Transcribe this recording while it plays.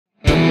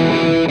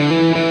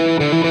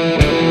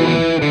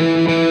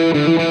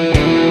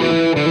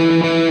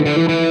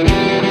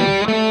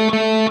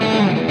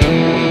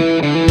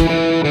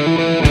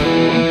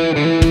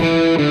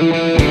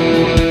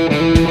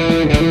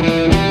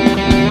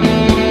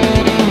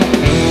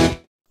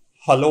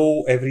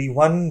Hello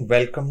everyone,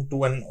 welcome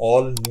to an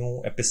all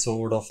new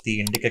episode of the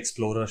Indic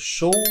Explorer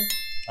Show.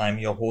 I'm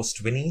your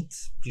host Vineet.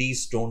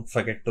 Please don't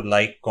forget to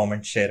like,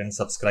 comment, share and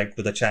subscribe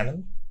to the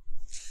channel.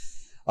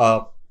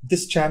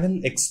 This channel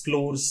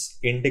explores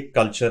Indic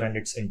culture and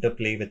its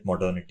interplay with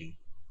modernity.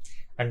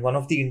 And one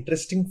of the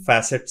interesting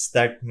facets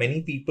that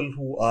many people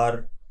who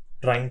are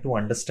trying to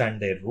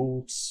understand their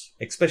roots,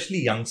 especially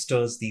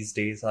youngsters these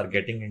days, are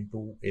getting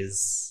into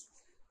is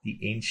the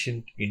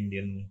ancient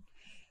Indian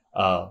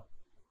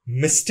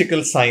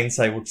mystical science,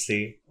 I would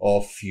say,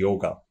 of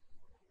yoga.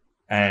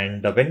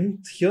 And when you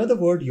hear the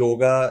word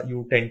yoga,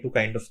 you tend to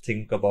kind of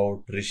think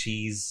about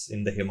rishis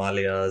in the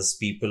Himalayas,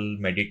 people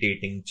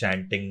meditating,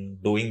 chanting,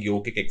 doing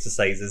yogic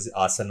exercises,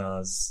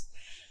 asanas.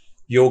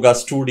 Yoga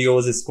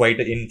studios is quite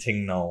an in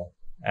thing now.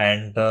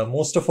 And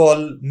most of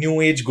all,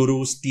 new age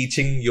gurus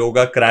teaching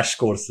yoga crash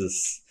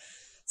courses.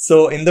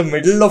 So in the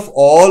middle of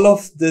all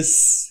of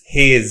this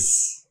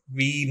haze,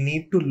 we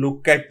need to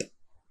look at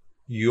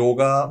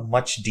yoga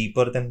much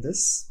deeper than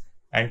this.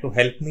 And to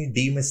help me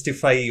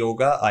demystify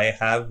yoga, I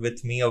have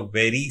with me a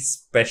very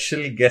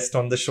special guest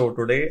on the show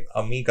today,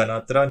 Ami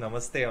Ganatra.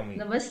 Namaste, Ami.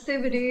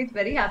 Namaste, Vineet.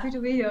 Very happy to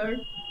be here.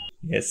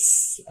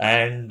 Yes.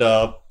 And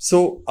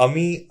so,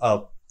 Ami,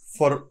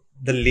 for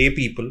the lay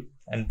people,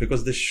 and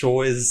because this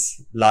show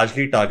is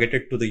largely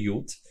targeted to the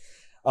youth,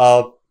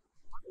 uh,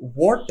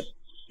 what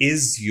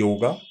is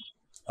yoga?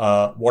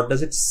 What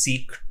does it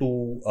seek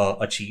to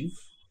achieve?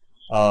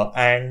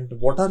 And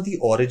what are the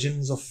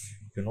origins of,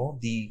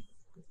 the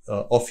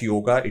of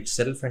yoga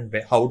itself, and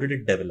how did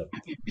it develop?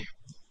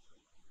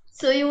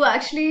 So, you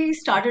actually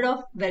started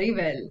off very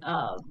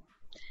well.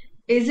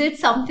 Is it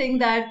something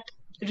that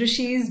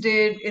rishis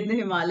did in the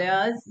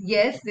Himalayas?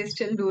 Yes, they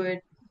still do it.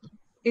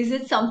 Is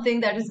it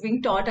something that is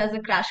being taught as a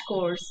crash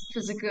course,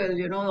 physical,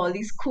 all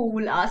these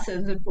cool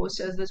asanas and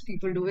postures which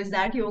people do? Is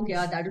that yoga?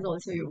 Yeah, that is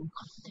also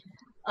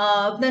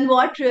yoga. Then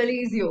what really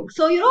is yoga?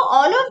 So,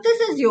 all of this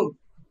is yoga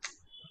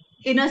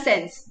in a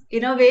sense.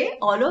 In a way,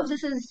 all of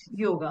this is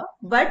yoga.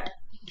 But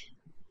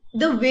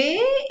the way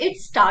it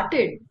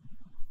started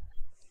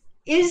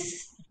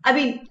is, I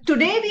mean,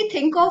 today we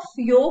think of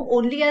yoga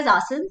only as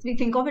asanas, we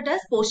think of it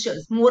as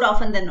postures more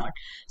often than not.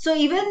 So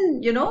even,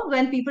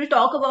 when people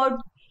talk about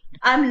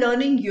I'm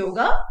learning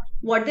yoga,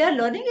 what they are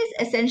learning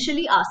is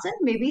essentially asana,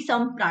 maybe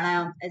some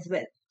pranayam as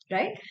well,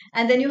 right?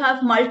 And then you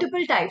have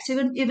multiple types.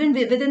 Even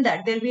within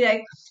that, there'll be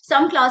like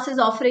some classes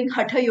offering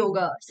hatha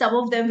yoga, some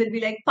of them will be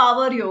like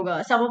power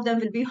yoga, some of them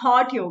will be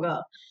hot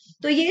yoga.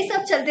 तो ये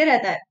सब चलते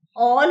रहता है.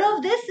 All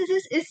of this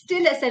is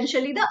still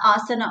essentially the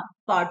asana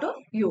part of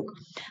yoga.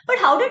 But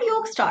how did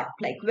yoga start?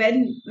 Like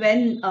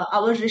when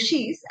our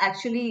rishis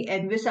actually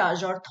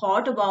envisaged or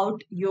thought about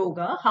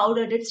yoga, how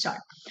did it start?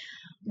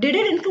 Did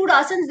it include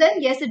asanas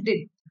then? Yes, it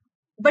did.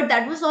 But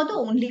that was not the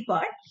only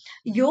part.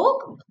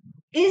 Yoga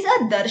is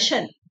a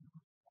darshan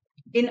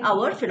in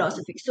our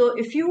philosophy. So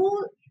if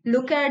you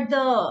look at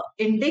the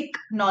Indic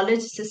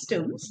knowledge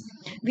systems,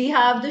 we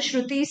have the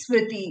Shruti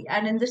Smriti,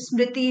 and in the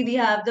Smriti, we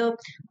have the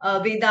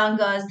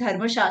Vedangas,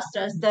 Dharma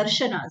Shastras,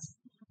 Darshanas,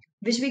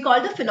 which we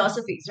call the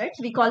philosophies, right?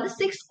 So we call the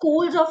six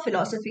schools of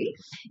philosophy,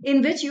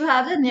 in which you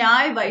have the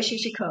Nyaya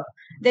Vaisheshika,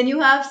 then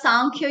you have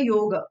Sankhya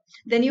Yoga,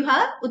 then you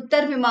have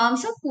Uttar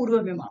Mimamsa,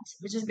 Purva Mimamsa,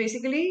 which is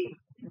basically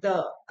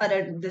the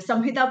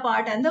Samhita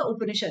part and the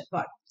Upanishad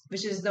part,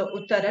 which is the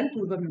Uttar and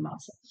Purva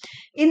Mimamsa.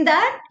 In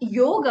that,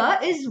 yoga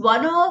is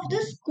one of the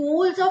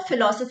schools of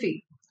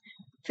philosophy.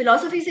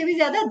 Philosophy se bhi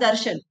zyada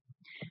darshan.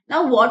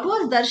 Now, what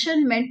was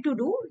darshan meant to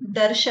do?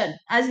 Darshan,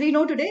 as we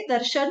know today,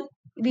 darshan,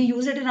 we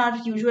use it in our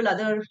usual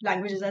other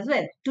languages as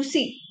well, to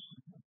see.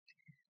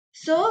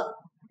 So,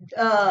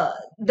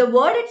 the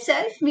word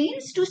itself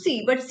means to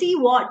see, but see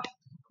what?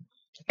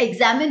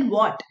 Examine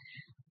what?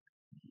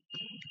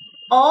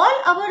 All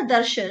our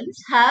darshans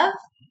have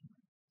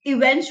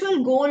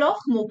eventual goal of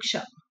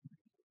moksha.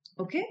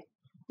 Okay?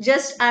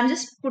 I'm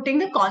just putting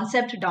the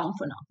concept down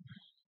for now.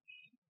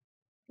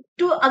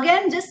 To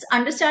again just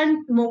understand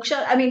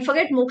moksha, I mean,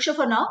 forget moksha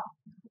for now.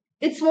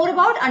 It's more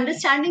about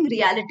understanding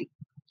reality.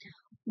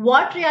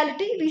 What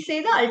reality? We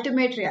say the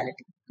ultimate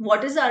reality.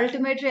 What is the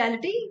ultimate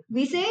reality?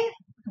 We say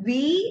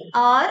we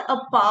are a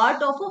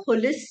part of a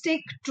holistic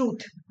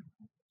truth.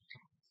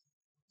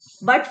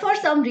 But for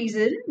some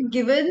reason,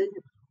 given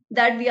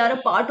that we are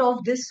a part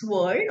of this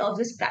world, of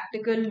this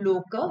practical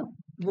loka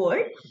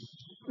world,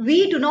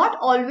 we do not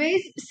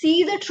always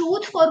see the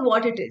truth for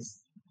what it is.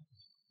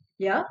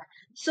 Yeah.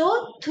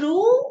 So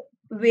through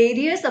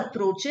various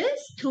approaches,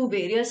 through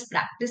various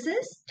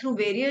practices, through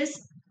various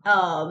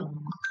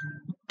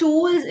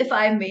tools, if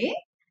I may,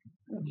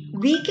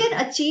 we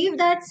can achieve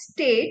that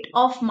state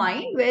of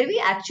mind where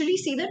we actually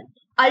see the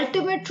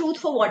ultimate truth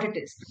for what it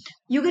is.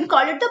 You can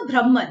call it the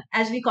Brahman,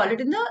 as we call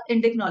it in the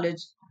Indic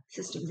knowledge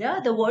systems. Yeah,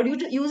 the word you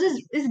use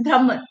is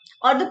Brahman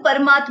or the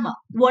Paramatma,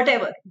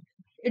 whatever.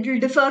 It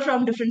will differ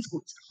from different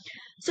schools.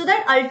 So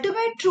that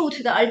ultimate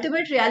truth, the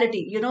ultimate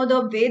reality,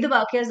 the Veda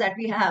Vakyas that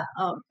we have,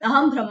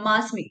 Aham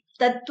Brahmasmi,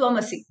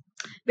 Tattvamasi.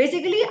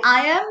 Basically,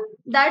 I am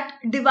that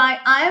divine,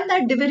 I am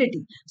that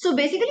divinity. So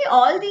basically,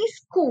 all these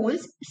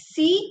schools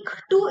seek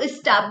to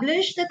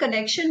establish the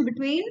connection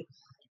between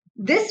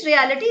this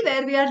reality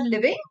where we are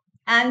living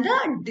and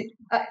the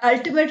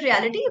ultimate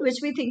reality, which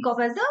we think of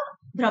as the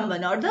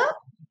Brahman or the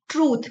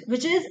truth,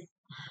 which is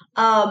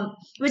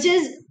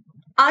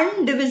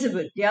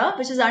undivisible, yeah,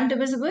 which is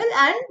undivisible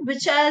and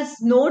which has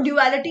no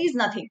duality, is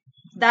nothing.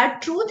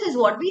 That truth is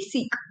what we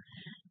seek,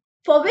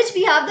 for which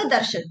we have the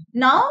darshan.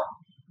 Now,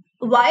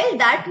 while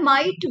that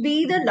might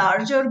be the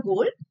larger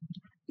goal,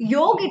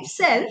 yoga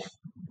itself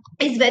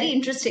is very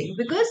interesting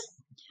because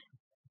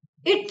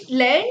it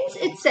lends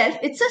itself,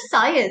 it's a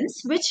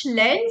science which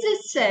lends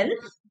itself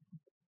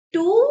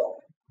to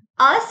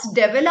us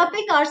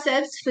developing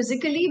ourselves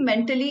physically,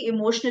 mentally,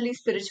 emotionally,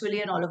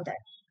 spiritually, and all of that.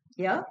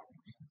 Yeah.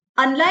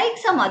 Unlike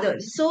some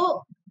others.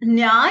 So,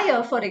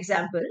 Nyaya, for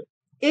example,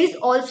 is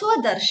also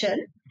a darshan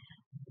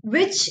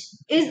which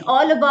is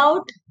all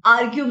about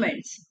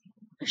arguments,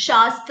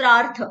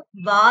 shastrartha,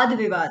 vad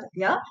vivad.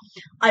 Yeah.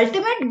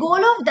 Ultimate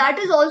goal of that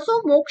is also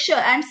moksha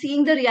and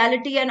seeing the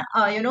reality and,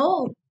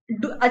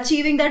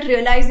 achieving that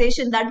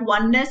realization, that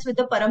oneness with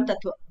the Param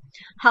Tattva.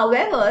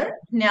 However,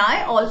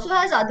 Nyaya also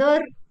has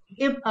other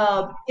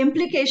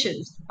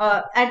implications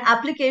and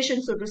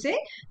applications, so to say,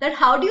 that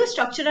how do you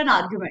structure an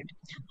argument?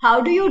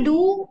 How do you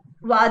do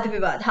vad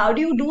vivad? How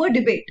do you do a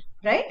debate,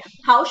 right?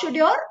 How should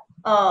your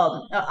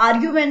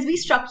arguments be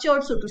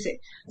structured, so to say?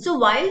 So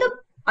while the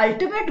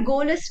ultimate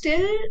goal is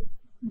still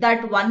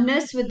that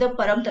oneness with the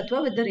Param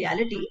Tattva, with the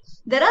reality,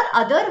 there are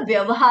other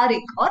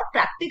vyavaharik or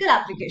practical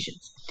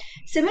applications.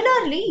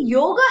 Similarly,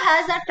 yoga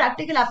has that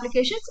practical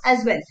applications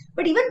as well.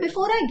 But even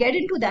before I get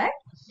into that,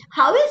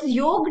 how is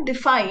yoga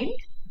defined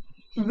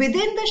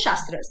within the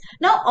Shastras?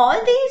 Now,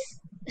 all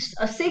these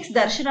 6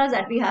 darshanas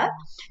that we have,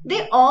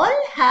 they all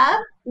have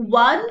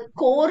one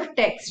core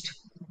text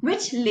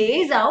which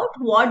lays out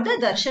what the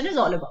darshan is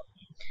all about.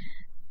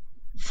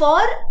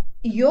 For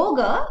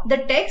yoga, the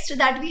text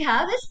that we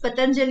have is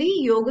Patanjali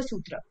Yoga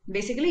Sutra.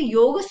 Basically,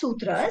 Yoga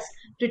Sutras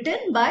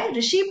written by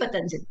Rishi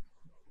Patanjali.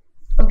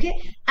 Okay,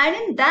 and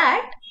in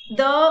that,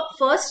 the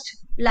first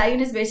line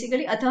is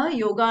basically Atha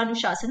Yoga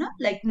Anushasana.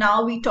 Like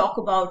now we talk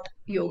about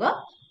yoga.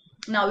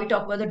 Now we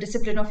talk about the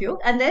discipline of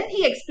yoga, and then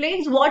he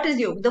explains what is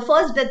yoga.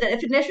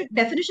 The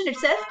definition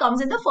itself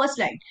comes in the first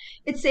line.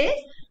 It says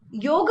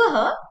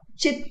Yoga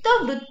Chitta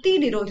Vritti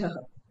Nirodha.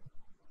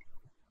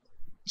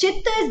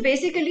 Chitta is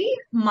basically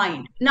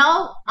mind.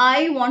 Now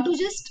I want to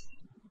just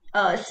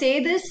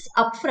say this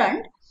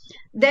upfront.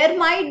 There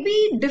might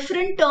be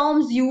different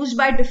terms used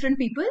by different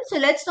people, so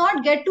let's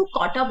not get too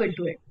caught up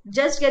into it.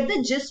 Just get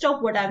the gist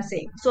of what I'm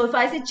saying. So if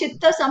I say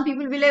chitta, some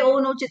people will be like, oh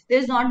no, chitta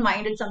is not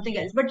mind, it's something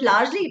else. But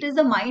largely it is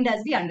the mind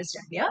as we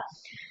understand, yeah?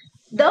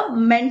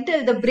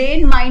 The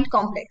brain-mind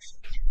complex.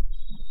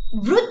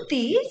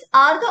 Vrittis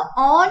are the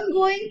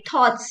ongoing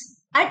thoughts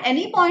at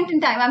any point in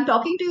time. I'm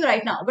talking to you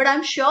right now, but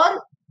I'm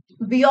sure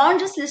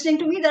beyond just listening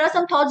to me, there are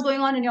some thoughts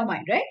going on in your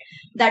mind, right?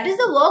 That is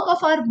the work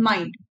of our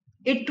mind.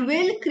 It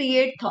will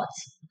create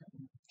thoughts.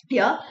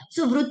 Yeah.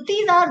 So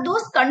vrittis are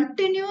those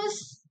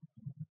continuous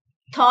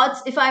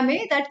thoughts, if I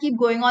may, that keep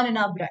going on in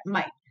our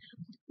mind.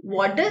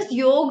 What does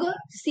yoga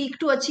seek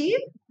to achieve?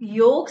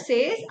 Yoga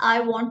says,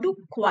 I want to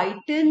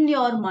quieten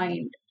your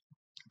mind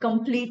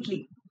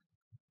completely.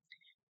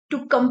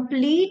 To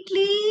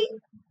completely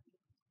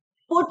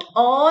put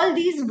all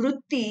these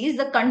vrittis,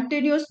 the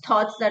continuous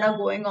thoughts that are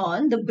going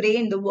on, the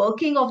brain, the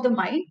working of the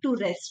mind, to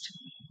rest.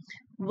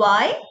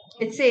 Why?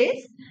 It says,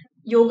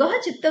 Yoga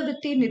chitta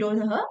vritti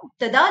nirodha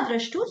tada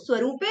drashtu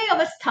swarupe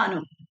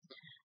avasthanam.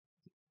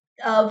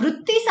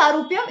 Vritti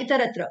sarupyam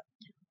itaratra.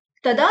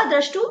 Tada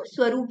drashtu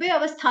swarupe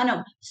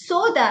avasthanam.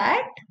 So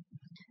that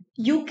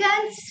you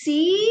can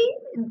see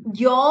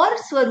your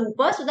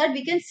swarupa, so that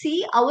we can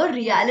see our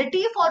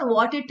reality for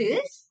what it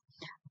is.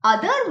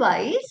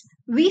 Otherwise,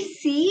 we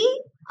see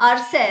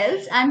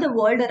ourselves and the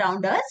world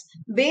around us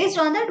based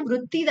on that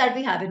vritti that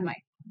we have in mind.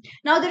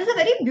 Now, there is a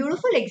very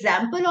beautiful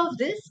example of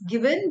this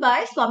given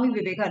by Swami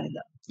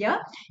Vivekananda. Yeah,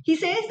 he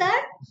says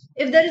that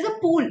if there is a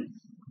pool,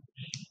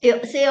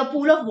 say a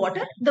pool of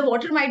water, the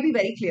water might be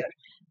very clear.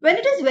 When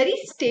it is very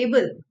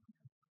stable,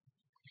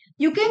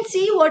 you can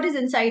see what is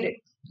inside it,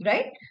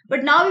 right?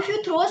 But now if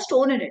you throw a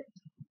stone in it,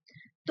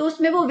 तो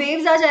उसमें वो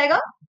waves आ जाएगा,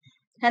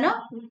 है ना?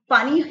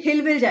 पानी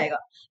हिल will जाएगा.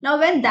 Now,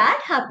 when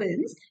that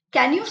happens,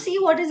 can you see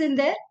what is in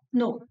there?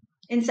 No,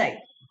 inside,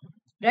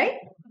 right?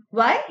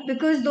 Why?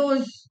 Because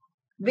those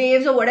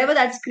waves or whatever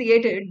that's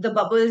created, the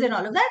bubbles and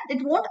all of that,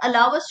 it won't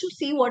allow us to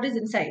see what is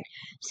inside.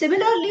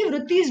 Similarly,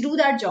 vrittis do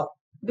that job,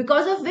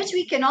 because of which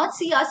we cannot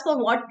see us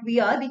for what we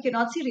are, we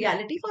cannot see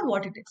reality for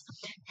what it is.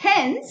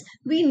 Hence,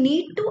 we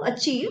need to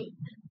achieve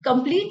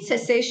complete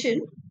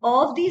cessation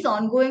of these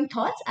ongoing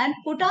thoughts and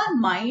put our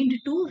mind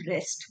to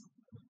rest.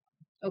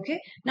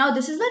 Okay, now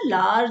this is the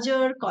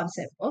larger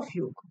concept of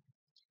yoga.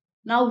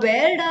 Now,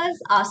 where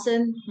does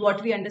asana,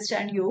 what we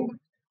understand yoga,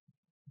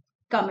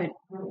 come in?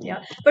 Yeah,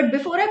 but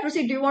before I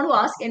proceed, do you want to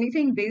ask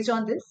anything based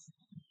on this?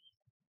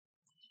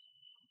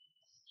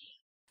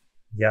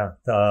 Yeah,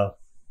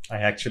 I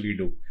actually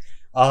do.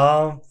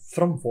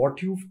 From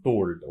what you've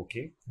told,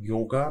 okay,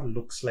 yoga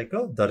looks like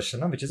a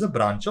darshana, which is a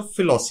branch of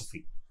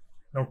philosophy.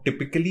 Now,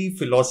 typically,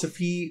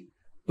 philosophy,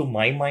 to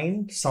my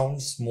mind,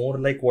 sounds more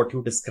like what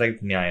you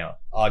described, Nyaya: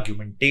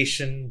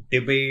 argumentation,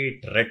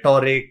 debate,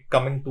 rhetoric,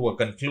 coming to a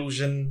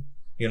conclusion,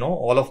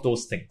 all of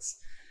those things.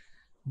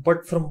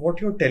 But from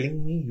what you're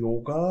telling me,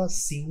 yoga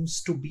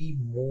seems to be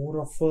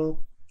more of a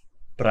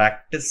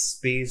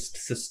practice-based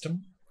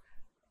system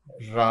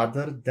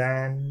rather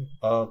than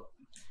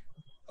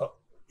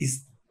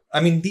is I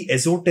mean the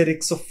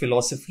esoterics of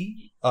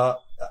philosophy.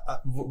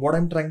 What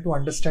I'm trying to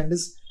understand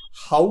is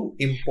how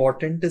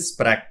important is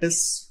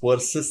practice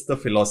versus the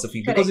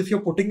philosophy? Because Correct. if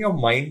you're putting your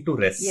mind to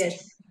rest,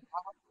 Yes.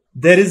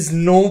 there is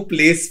no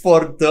place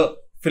for the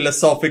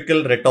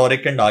philosophical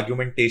rhetoric and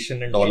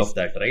argumentation and all Yes. of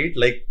that, right?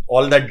 Like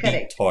all that deep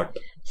Correct. thought.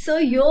 So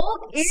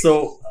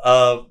So,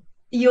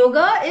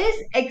 yoga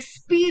is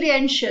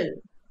experiential.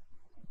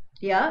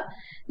 Yeah.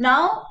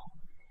 Now,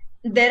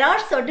 there are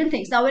certain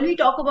things. Now, when we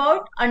talk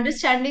about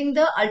understanding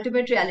the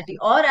ultimate reality,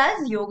 or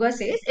as yoga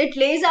says, it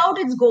lays out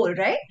its goal,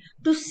 right?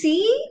 To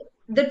see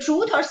the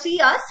truth or see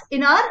us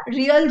in our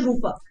real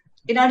rupa,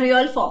 in our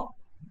real form.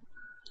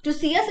 To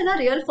see us in our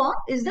real form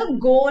is the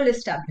goal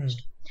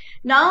established.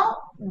 Now,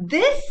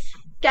 this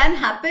can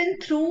happen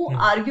through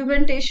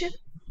argumentation,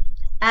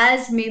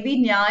 as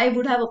maybe Nyaya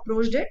would have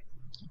approached it,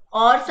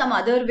 or some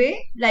other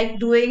way, like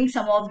doing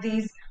some of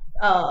these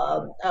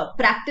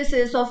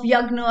practices of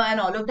yagna and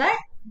all of that,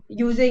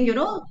 using,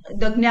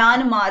 the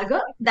Jnana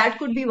Marga. That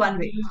could be one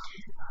way.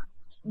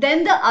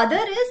 Then the other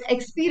is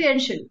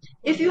experiential.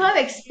 If you have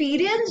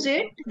experienced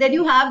it, then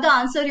you have the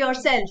answer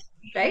yourself,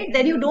 right?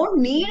 Then you don't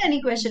need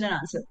any question and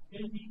answer.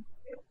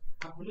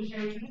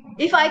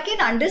 If I can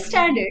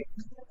understand it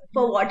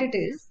for what it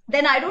is,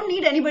 then I don't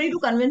need anybody to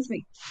convince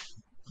me.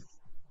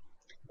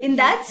 In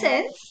that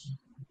sense,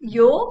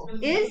 yoga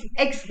is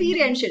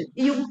experiential.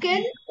 You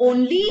can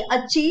only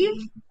achieve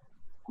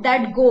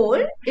that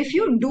goal if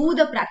you do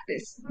the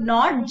practice,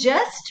 not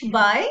just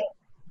by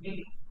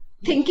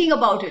thinking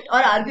about it or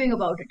arguing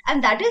about it.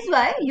 And that is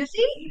why, you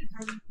see,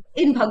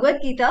 in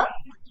Bhagavad Gita,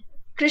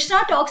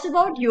 Krishna talks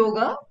about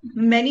yoga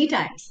many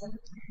times.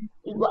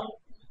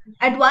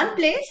 At one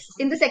place,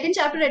 in the second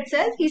chapter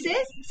itself, he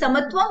says,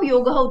 Samatvam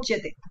yoga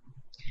uchyate.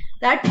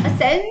 That a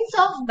sense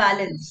of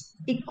balance,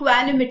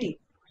 equanimity.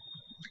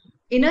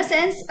 In a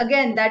sense,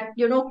 again, that,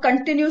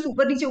 continuous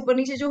upar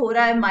niche jo ho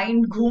raha hai,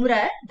 mind ghoom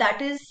raha hai,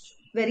 that is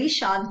very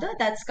shanta,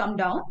 that's come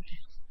down.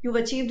 You've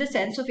achieved a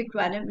sense of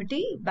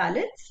equanimity,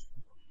 balance.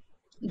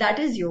 That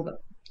is yoga,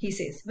 he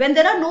says. When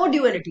there are no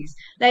dualities,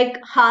 like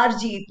har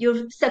jeet,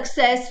 your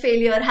success,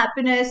 failure,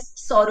 happiness,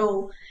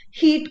 sorrow,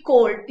 heat,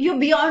 cold, you're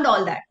beyond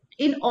all that.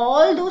 In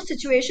all those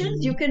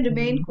situations, you can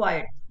remain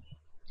quiet.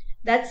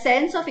 That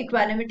sense of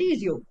equanimity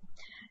is yoga.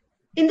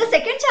 In the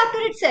second chapter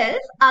itself,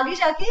 aage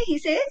jaake he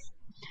says,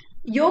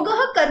 yoga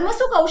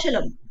karmasu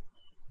kaushalam.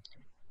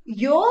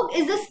 Yoga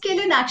is the skill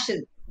in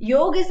action.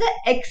 Yoga is the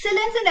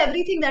excellence in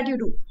everything that you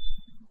do.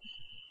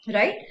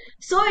 Right?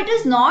 So it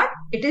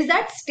is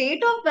that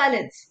state of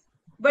balance,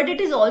 but it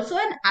is also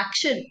an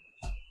action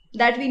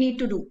that we need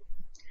to do.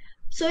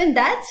 So in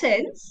that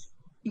sense,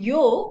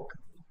 yoga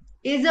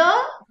is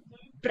a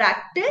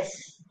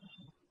practice,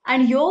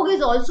 and yoga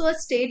is also a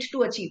state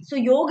to achieve. So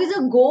yoga is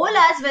a goal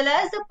as well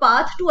as the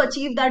path to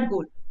achieve that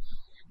goal.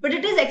 But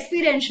it is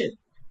experiential.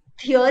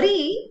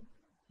 Theory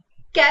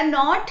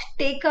cannot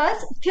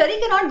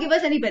give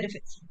us any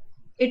benefits.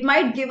 It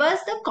might give us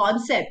the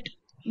concept,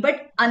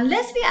 but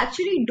unless we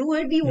actually do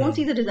it, we won't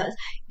see the results.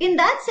 In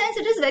that sense,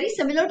 it is very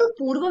similar to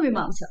Purva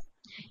Mimamsa.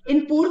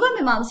 In Purva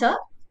Mimamsa,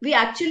 we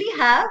actually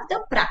have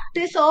the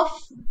practice of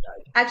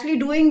actually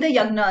doing the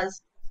yagnas,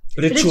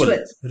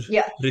 rituals.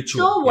 Yeah.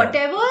 So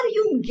whatever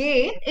you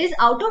gain is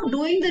out of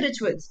doing the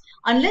rituals.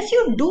 Unless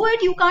you do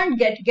it, you can't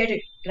get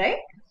it, right?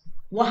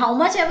 How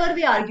much ever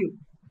we argue.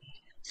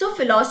 So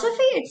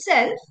philosophy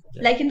itself,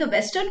 like in the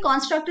Western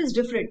construct, is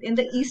different. In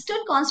the Eastern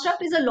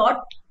construct is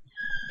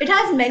it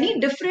has many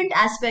different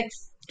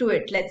aspects to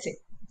it, let's say.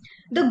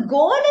 The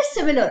goal is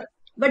similar,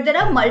 but there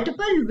are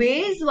multiple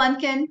ways one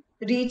can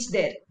reach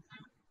there.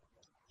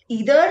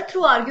 Either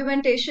through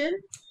argumentation,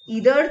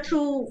 either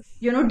through,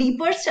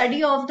 deeper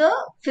study of the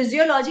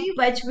physiology,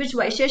 which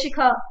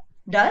Vaisheshika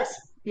does.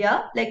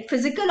 Yeah, like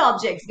physical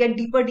objects, get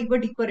deeper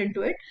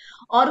into it.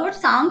 Or what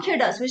Sankhya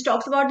does, which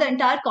talks about the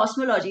entire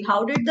cosmology.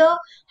 How do the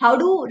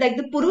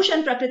Purush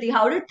and Prakriti,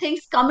 how did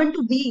things come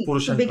into being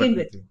to begin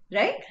with,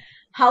 right?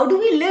 How do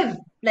we live?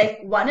 Like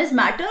one is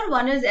matter,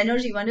 one is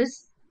energy, one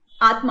is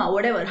Atma,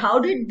 whatever. How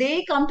did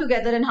they come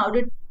together and how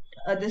did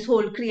this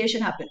whole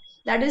creation happen?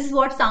 That is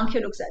what Sankhya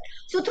looks at.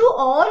 So through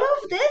all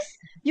of this,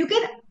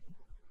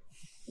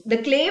 the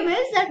claim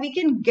is that we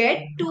can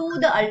get to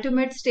the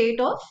ultimate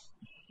state of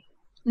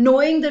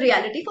knowing the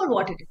reality for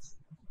what it is.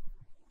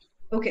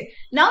 Okay.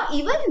 Now,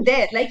 even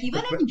there, like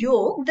even in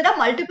yoga, there are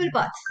multiple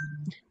paths.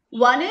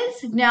 One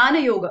is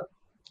Jnana Yoga.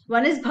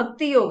 One is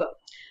Bhakti Yoga.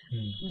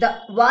 The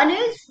one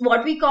is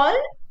what we call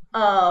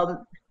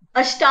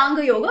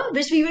Ashtanga yoga,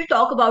 which we will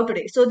talk about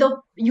today. So the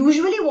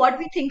usually what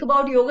we think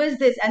about yoga is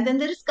this, and then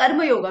there is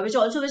karma yoga, which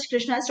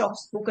Krishna has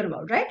spoken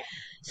about, right?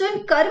 So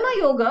in karma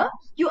yoga,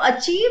 you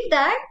achieve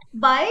that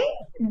by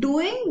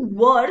doing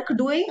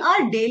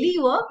our daily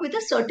work with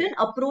a certain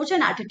approach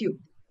and attitude.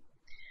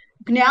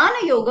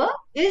 Jnana yoga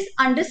is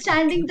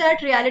understanding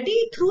that reality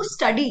through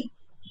study,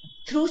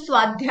 through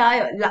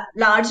swadhyaya,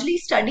 largely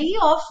study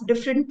of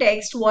different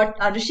texts, what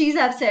rishis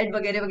have said,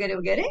 vagere, vagere,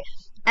 vagere,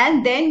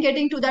 and then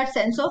getting to that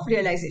sense of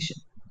realization.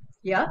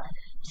 Yeah.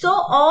 So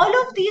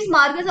all of these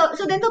margas are,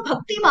 so then the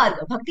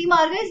Bhakti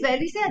marga is where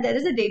we say there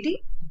is a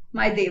deity,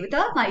 my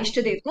devata, my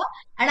ishta devata,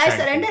 and I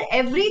surrender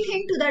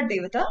everything to that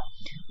devata.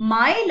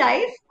 My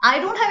life, I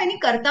don't have any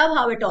karta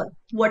bhav at all.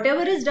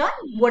 Whatever is done,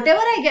 whatever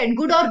I get,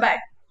 good or bad,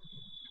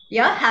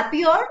 yeah,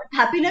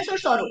 happiness or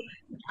sorrow,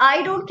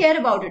 I don't care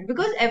about it,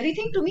 because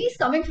everything to me is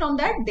coming from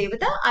that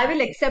devata. I will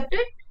accept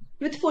it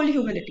with full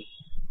humility.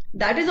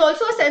 That is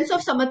also a sense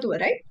of samatva,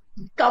 right?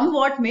 Come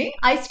what may,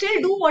 I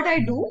still do what I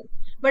do,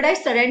 but I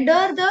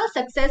surrender the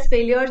success,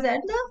 failures,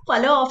 and the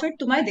phala of it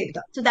to my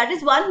devata. So that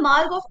is one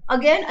mark of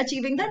again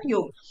achieving that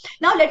yoga.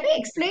 Now let me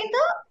explain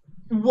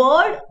the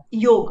word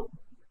yoga.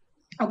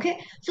 Okay,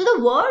 so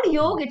the word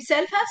yoga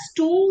itself has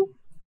two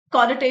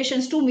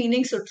connotations, two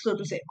meanings, so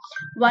to say.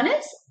 One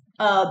is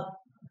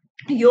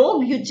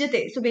yog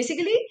yujyate. So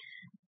basically,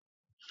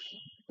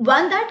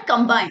 one that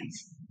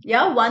combines,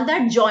 yeah, one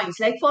that joins.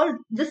 Like for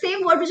the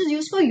same word which is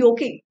used for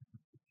yoking,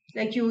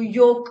 like you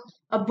yoke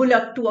a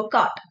bullock to a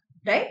cart,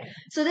 right?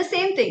 So the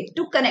same thing,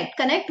 to connect.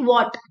 Connect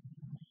what?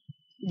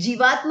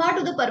 Jivatma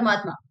to the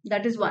Paramatma.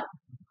 That is one.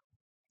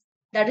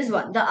 That is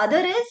one. The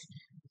other is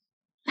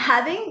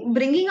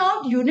bringing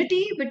out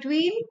unity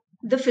between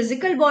the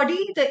physical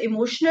body, the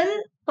emotional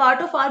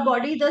part of our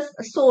body, the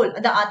soul,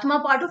 the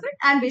Atma part of it,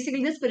 and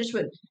basically the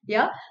spiritual.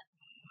 Yeah.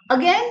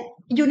 Again,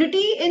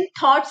 unity in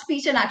thought,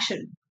 speech, and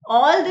action.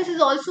 All this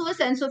is also a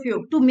sense of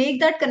yoga, to make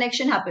that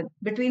connection happen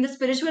between the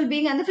spiritual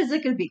being and the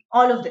physical being.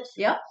 All of this,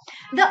 yeah.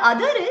 The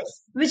other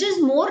is, which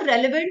is more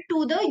relevant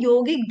to the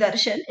yogic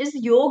darshan, is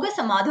yoga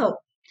samadha.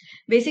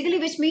 Basically,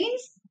 which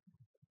means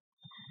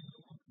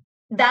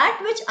that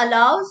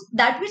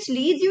which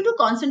leads you to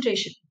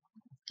concentration,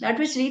 that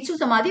which leads to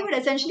samadhi, but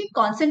essentially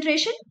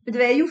concentration,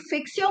 where you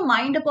fix your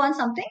mind upon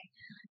something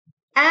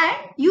and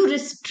you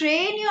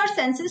restrain your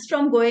senses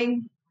from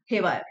going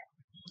haywire.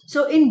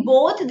 So in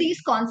both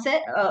these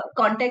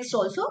contexts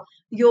also,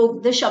 yoga,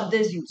 the shabd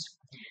is used.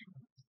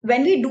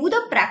 When we do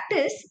the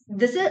practice,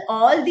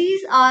 all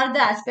these are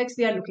the aspects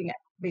we are looking at,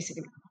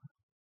 basically.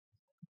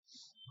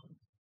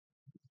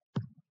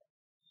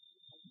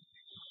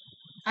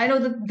 I know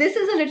that this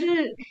is a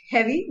little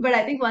heavy, but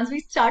I think once we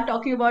start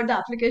talking about the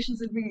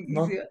applications, it'll be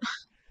easier.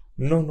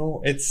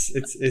 No,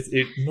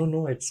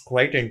 it's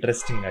quite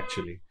interesting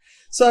actually.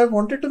 So I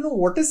wanted to know,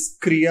 what is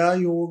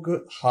Kriya Yoga,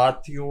 Hatha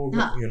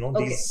Yoga,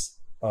 okay. These.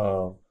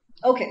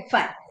 Okay,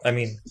 fine. I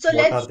mean, so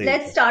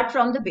let's start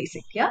from the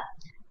basic. Yeah,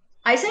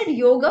 I said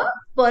yoga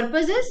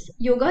purpose is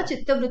yoga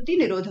chitta vritti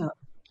nirodha.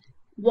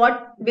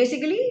 What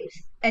basically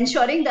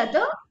ensuring that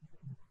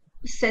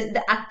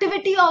the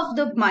activity of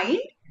the mind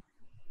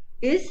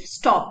is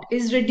stopped,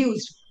 is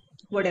reduced,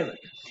 whatever.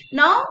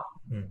 Now,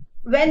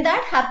 when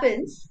that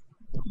happens,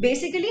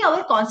 basically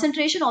our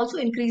concentration also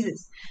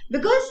increases,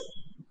 because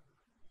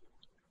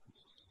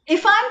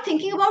if I'm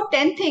thinking about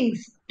 10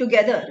 things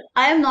together,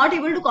 I am not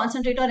able to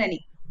concentrate on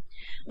any.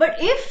 But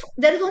if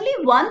there is only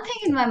one thing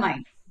in my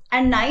mind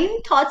and 9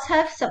 thoughts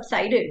have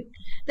subsided,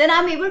 then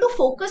I'm able to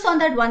focus on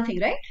that one thing,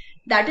 right?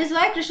 That is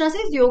why Krishna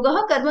says, Yoga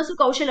karmasu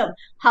kaushalam.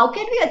 How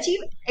can we achieve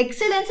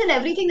excellence in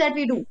everything that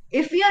we do?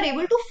 If we are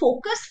able to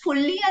focus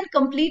fully and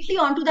completely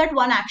onto that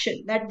one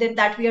action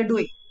that we are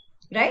doing,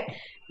 right?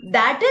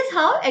 That is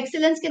how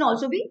excellence can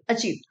also be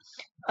achieved.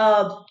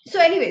 So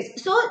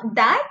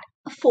that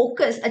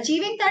focus,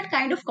 achieving that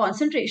kind of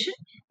concentration,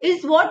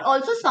 is what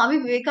also Swami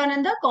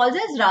Vivekananda calls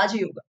as Raja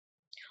Yoga.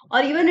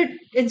 Or even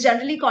it's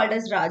generally called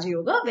as Raja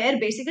Yoga, where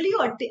basically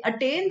you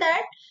attain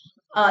that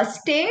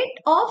state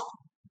of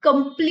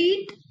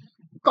complete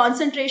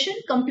concentration,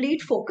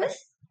 complete focus,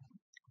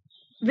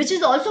 which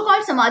is also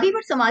called Samadhi.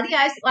 But Samadhi,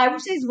 I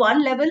would say, is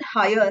one level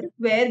higher,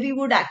 where we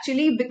would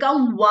actually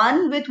become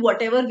one with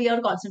whatever we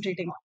are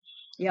concentrating on.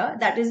 Yeah,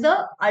 that is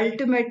the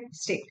ultimate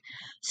state.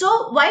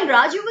 So while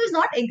Raj Yoga is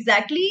not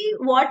exactly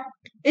what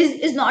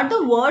is not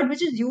the word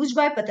which is used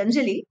by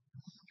Patanjali,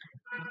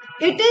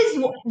 it is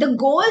the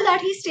goal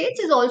that he states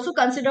is also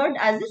considered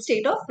as the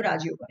state of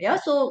Raj Yoga. Yeah,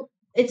 so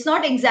it's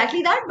not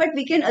exactly that, but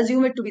we can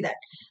assume it to be that.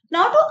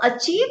 Now, to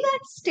achieve that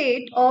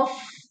state of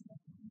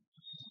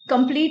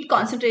complete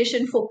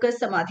concentration, focus,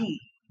 samadhi,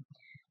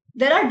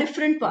 there are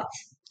different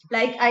paths.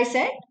 Like I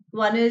said,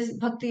 one is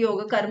Bhakti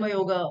Yoga, Karma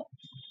Yoga,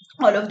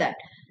 all of that.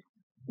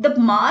 The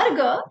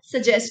marga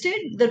suggested,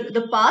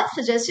 the path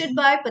suggested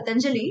by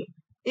Patanjali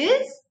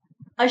is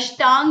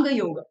Ashtanga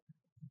Yoga.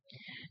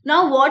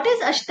 Now, what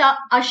is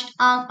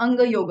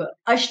Ashtanga Yoga?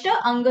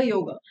 Ashtanga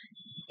Yoga,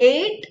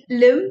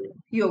 8-limbed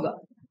yoga.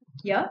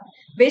 Yeah,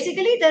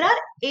 basically there are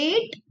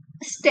 8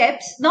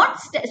 steps,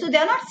 so they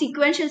are not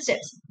sequential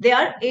steps. They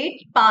are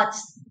 8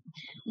 paths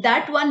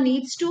that one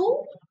needs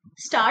to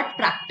start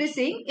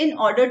practicing in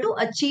order to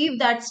achieve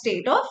that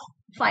state of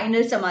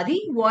final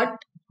samadhi, what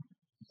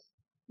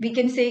we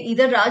can say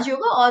either Raj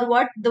Yoga or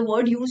what the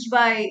word used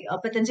by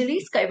Patanjali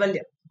is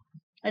Kaivalya,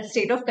 a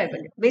state of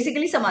Kaivalya.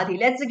 Basically samadhi.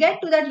 Let's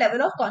get to that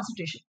level of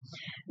concentration.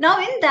 Now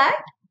in that,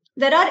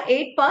 there are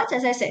 8 parts,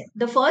 as I said.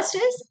 The first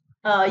is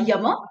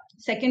Yama,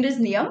 second is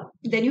Niyam,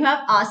 then you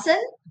have Asan,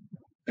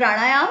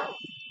 Pranayam,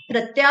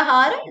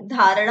 Pratyahara,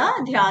 Dharana,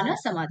 Dhyana,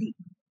 Samadhi.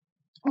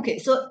 Okay,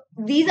 so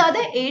these are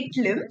the 8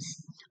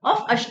 limbs of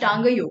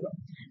Ashtanga Yoga.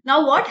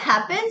 Now, what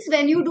happens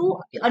when you do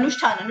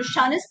Anushthan?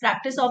 Anushthan is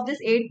practice of these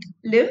 8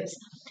 limbs.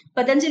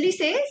 Patanjali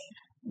says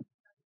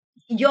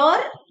your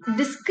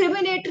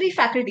discriminatory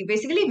faculty,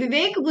 basically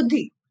Vivek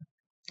Buddhi,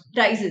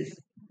 rises.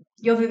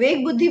 Your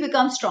Vivek Buddhi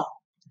becomes strong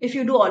if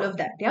you do all of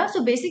that. Yeah.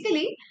 So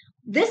basically,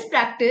 this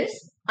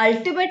practice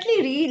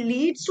ultimately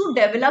leads to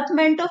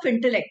development of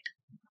intellect,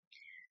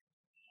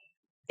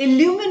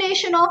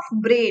 illumination of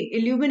brain,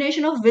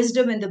 illumination of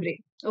wisdom in the brain.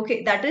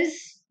 Okay, that is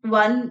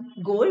one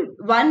goal,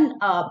 one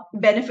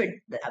benefit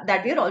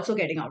that we are also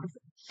getting out of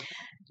it.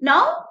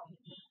 Now,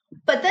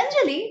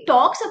 Patanjali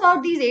talks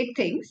about these 8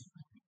 things.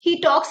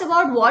 He talks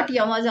about what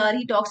yamas are,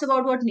 he talks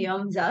about what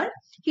niyams are,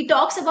 he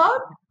talks about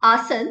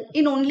asan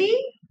in only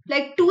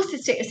like 2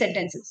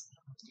 sentences.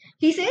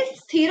 He says,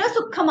 Sthira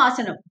Sukham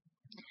Asanam.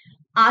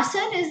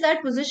 Asan is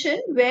that position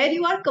where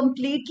you are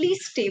completely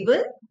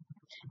stable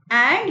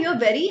and you're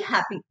very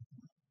happy,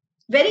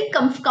 very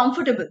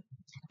comfortable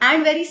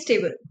and very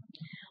stable.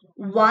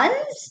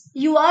 Once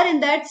you are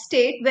in that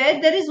state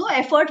where there is no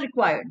effort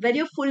required, where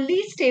you're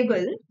fully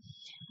stable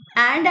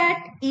and at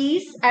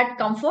ease, at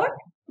comfort,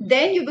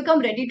 then you become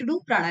ready to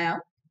do pranayam.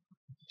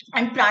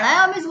 And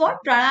pranayam is what?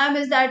 Pranayam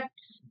is that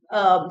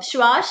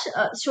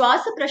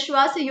shwasa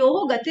prashwasa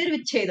yoho gatir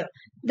vichcheda,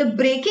 the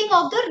breaking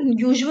of the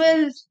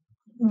usual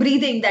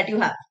breathing that you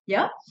have.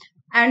 Yeah.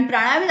 And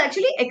pranayam is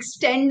actually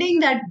extending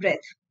that breath.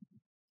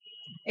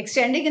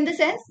 Extending in the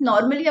sense,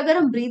 normally अगर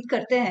हम breathe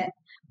करते हैं,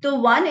 तो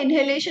one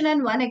inhalation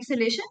and one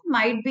exhalation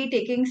might be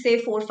taking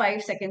say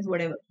 4-5 seconds,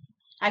 whatever.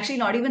 Actually,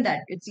 not even that.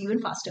 It's even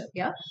faster.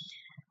 Yeah.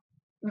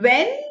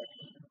 When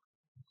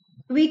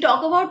we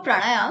talk about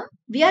pranayam,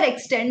 we are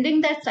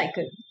extending that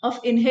cycle of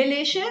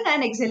inhalation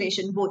and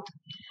exhalation both.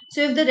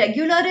 So if the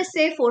regular is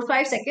say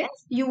 4-5 seconds,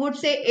 you would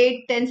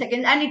say 8-10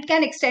 seconds, and it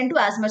can extend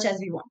to as much as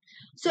we want.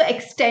 So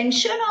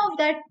extension of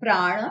that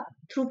prana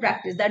through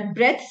practice, that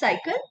breath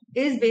cycle,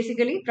 is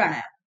basically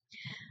pranayam.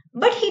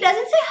 But he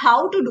doesn't say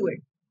how to do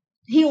it.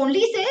 He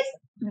only says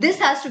this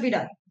has to be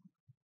done.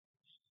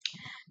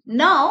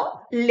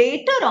 Now,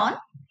 later on,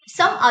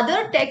 some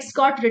other text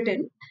got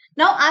written.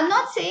 Now, I'm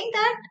not saying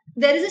that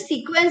there is a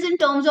sequence in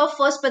terms of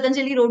first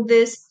Patanjali wrote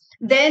this,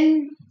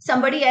 then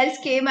somebody else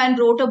came and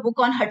wrote a book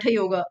on Hatha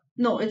Yoga.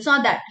 No, it's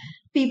not that.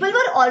 People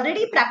were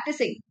already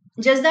practicing.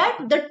 Just that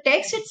the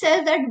text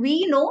itself that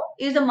we know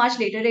is a much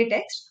later day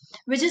text,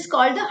 which is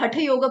called the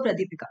Hatha Yoga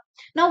Pradipika.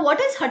 Now, what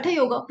is Hatha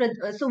Yoga?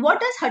 So, what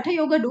does Hatha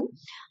Yoga do?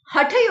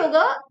 Hatha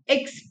Yoga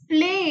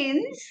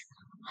explains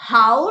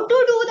how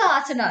to do the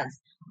asanas,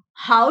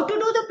 how to do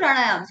the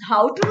pranayams,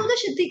 how to do the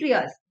Siddhi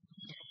Kriyas,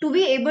 to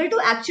be able to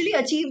actually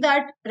achieve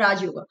that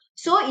Raj Yoga.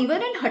 So,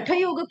 even in Hatha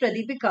Yoga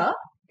Pradipika,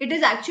 it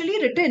is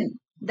actually written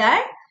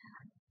that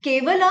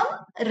Kevalam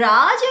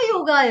Raja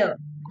Yogaya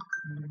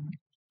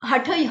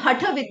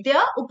Hatha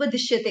Vidya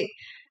Upadishyate.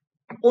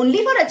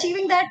 Only for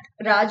achieving that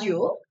Raj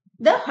Yoga,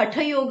 the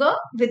Hatha Yoga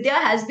Vidya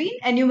has been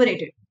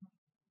enumerated.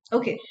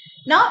 Okay.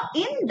 Now,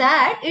 in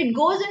that, it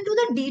goes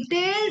into the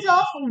details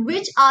of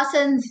which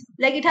asanas,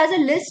 like it has a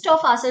list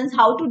of asanas,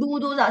 how to do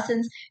those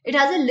asanas. It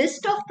has a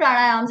list of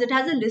pranayams. It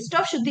has a list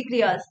of Shuddhi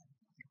Kriyas.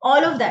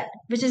 All of that,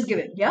 which is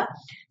given. Yeah.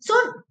 So,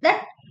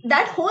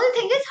 that whole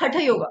thing is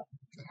Hatha Yoga.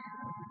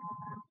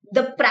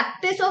 The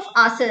practice of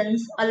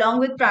asanas along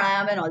with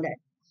pranayam and all that.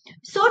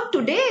 So,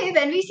 today,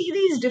 when we see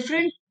these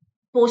different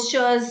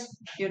postures,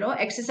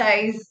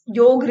 exercise,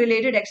 yoga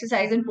related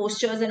exercise and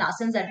postures and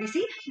asanas that we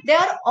see, they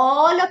are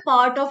all a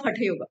part of Hatha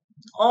Yoga.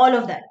 All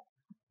of that.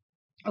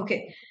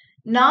 Okay.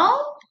 Now,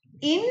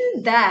 in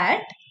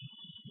that,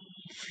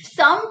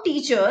 some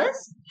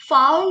teachers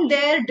found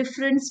their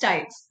different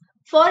styles.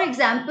 For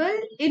example,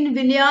 in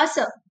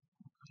Vinyasa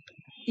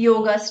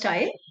yoga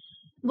style,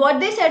 what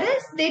they said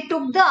is they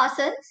took the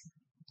asanas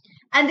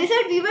and they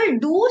said we will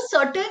do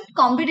certain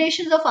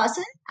combinations of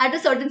asana at a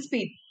certain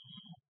speed.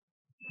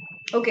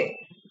 Okay.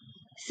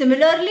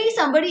 Similarly,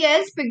 somebody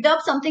else picked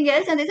up something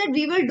else and they said,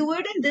 we will do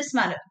it in this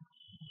manner.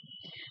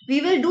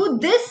 We will do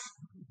this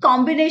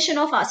combination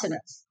of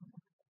asanas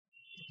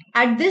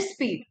at this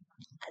speed,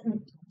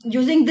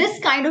 using this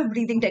kind of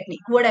breathing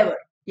technique, whatever.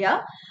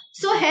 Yeah.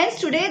 So hence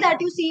today that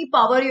you see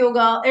power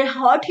yoga and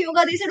hot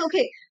yoga, they said,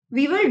 okay,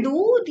 we will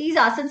do these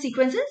asana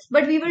sequences,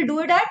 but we will do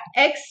it at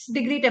X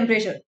degree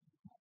temperature.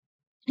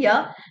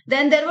 Yeah.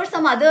 Then there were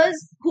some others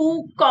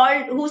who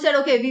said,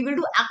 okay, we will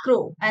do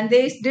acro, and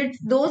they did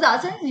those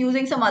asanas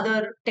using some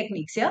other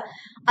techniques. Yeah.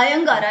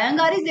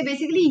 Iyengar is, they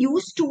basically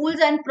use tools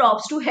and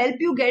props to help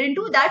you get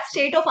into that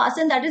state of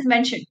asana that is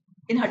mentioned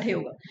in Hatha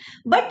Yoga.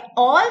 But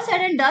all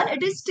said and done,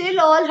 it is still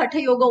all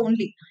Hatha Yoga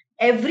only.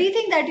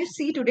 Everything that you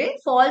see today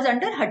falls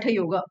under Hatha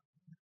Yoga.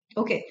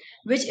 Okay.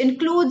 Which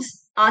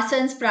includes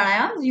asanas,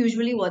 pranayams,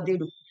 usually what they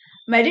do.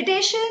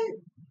 Meditation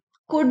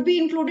could be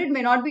included,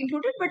 may not be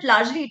included, but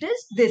largely it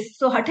is this.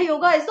 So Hatha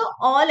Yoga is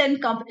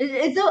the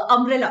is the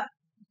umbrella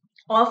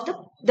of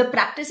the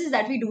practices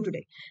that we do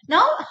today.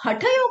 Now,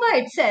 Hatha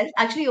Yoga itself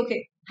actually,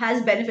 okay,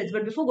 has benefits.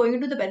 But before going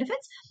into the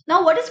benefits,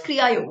 now what is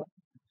Kriya Yoga?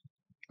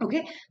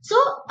 Okay, so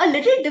a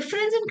little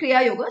difference in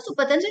Kriya Yoga. So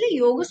Patanjali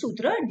Yoga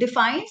Sutra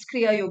defines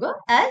Kriya Yoga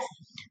as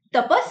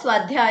Tapas,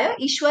 Swadhyaya,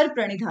 Ishwar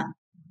Pranidhan.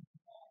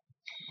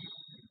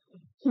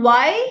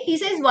 Why? He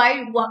says,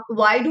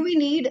 why do we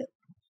need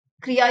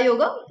Kriya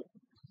Yoga?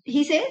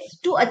 He says,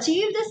 to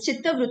achieve this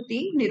chitta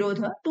vritti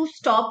nirodha, to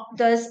stop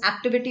this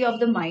activity of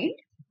the mind,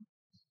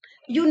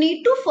 you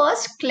need to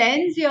first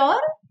cleanse your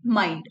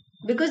mind,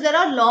 because there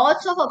are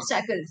lots of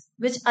obstacles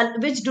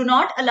which do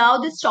not allow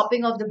the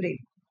stopping of the brain.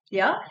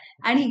 Yeah.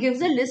 And he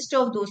gives a list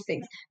of those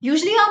things.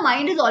 Usually our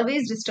mind is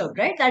always disturbed,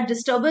 right? That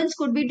disturbance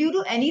could be due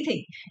to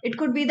anything. It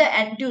could be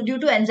due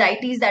to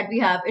anxieties that we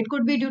have. It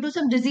could be due to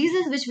some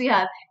diseases which we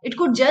have. It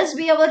could just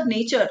be our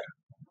nature.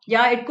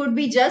 Yeah, it could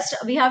be just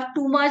we have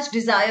too much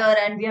desire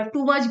and we have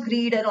too much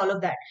greed and all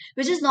of that,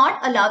 which is not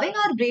allowing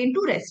our brain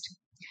to rest.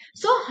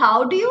 So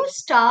how do you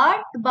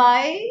start?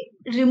 By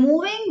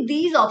removing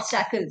these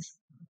obstacles.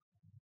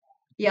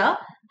 Yeah.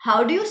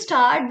 How do you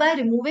start? By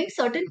removing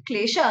certain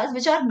kleshas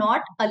which are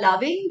not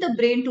allowing the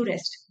brain to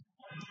rest,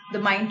 the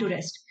mind to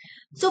rest.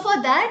 So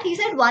for that, he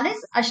said one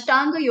is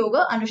Ashtanga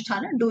Yoga,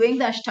 Anushtana, doing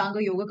the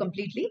Ashtanga Yoga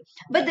completely.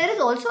 But there is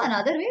also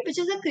another way, which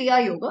is a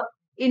Kriya Yoga,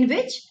 in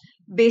which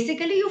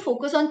basically you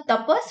focus on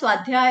Tapa,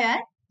 Swadhyaya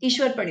and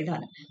Ishwar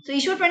Pranidhana. So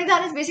Ishwar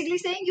Pranidhana is basically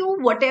saying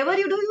whatever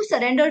you do, you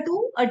surrender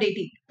to a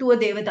deity, to a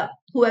devata,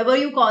 whoever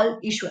you call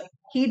Ishwar.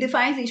 He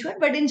defines Ishwar,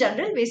 but in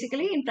general,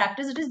 basically, in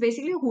practice, it is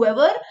basically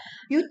whoever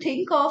you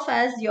think of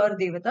as your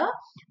devata,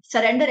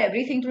 surrender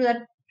everything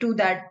to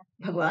that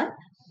Bhagwan.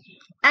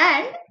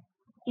 And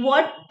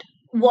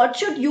what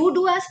should you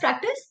do as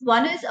practice?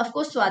 One is, of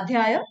course,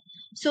 Swadhyaya.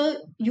 So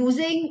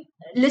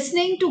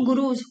listening to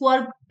gurus who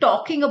are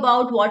talking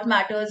about what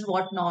matters,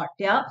 what not.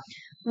 Yeah.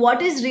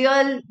 What is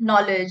real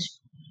knowledge?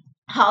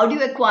 How do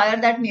you acquire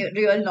that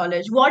real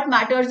knowledge? What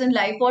matters in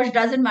life? What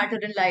doesn't matter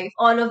in life?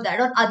 All of that,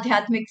 or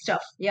adhyatmic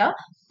stuff. Yeah.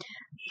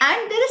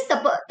 And there is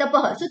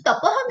tapaha. So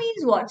tapaha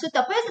means what? So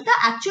tapa is the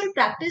actual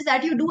practice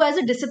that you do as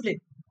a discipline.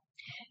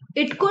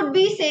 It could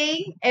be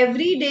saying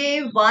every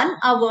day 1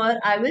 hour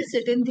I will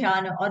sit in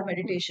dhyana or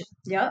meditation.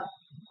 Yeah.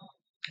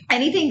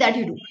 Anything that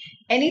you do,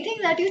 anything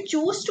that you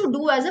choose to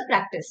do as a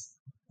practice.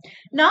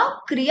 Now,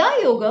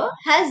 Kriya Yoga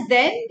has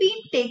then been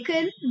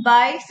taken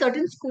by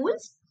certain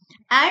schools,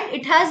 and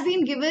it has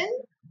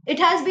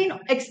been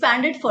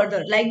expanded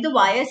further, like the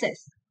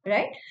YSS,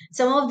 right?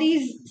 Some of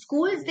these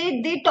schools,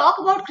 they talk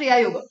about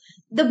Kriya Yoga.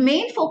 The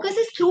main focus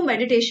is through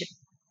meditation.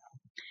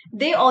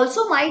 They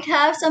also might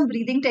have some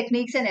breathing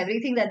techniques and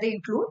everything that they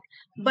include,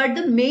 but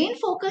the main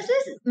focus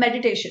is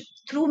meditation.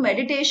 Through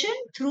meditation,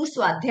 through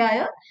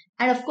Swadhyaya,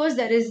 and of course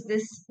there is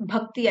this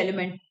Bhakti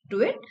element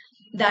to it,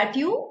 that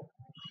you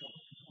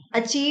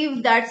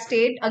achieve that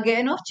state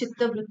again of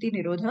chitta vritti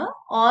nirodha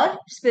or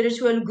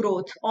spiritual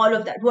growth, all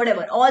of that,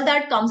 whatever, all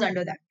that comes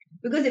under that.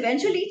 Because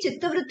eventually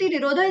chitta vritti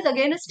nirodha is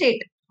again a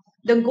state.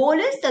 The goal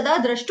is tada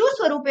drashtu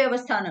swarupe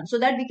avasthanam, so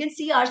that we can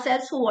see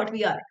ourselves for what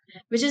we are,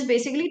 which is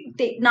basically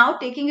now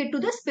taking it to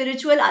the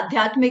spiritual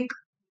adhyatmic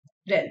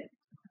realm.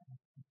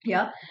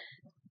 Yeah.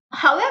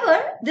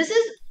 However, this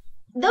is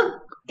the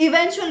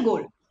eventual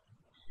goal.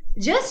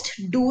 Just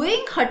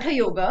doing Hatha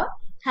Yoga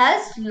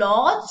has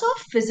lots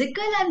of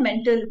physical and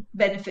mental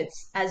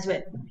benefits as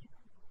well.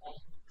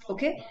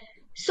 Okay.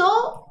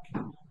 So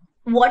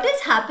what is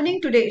happening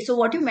today? So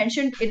what you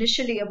mentioned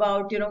initially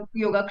about,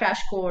 yoga crash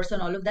course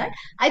and all of that,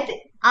 I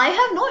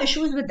have no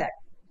issues with that,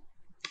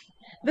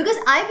 because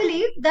I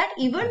believe that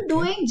even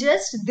doing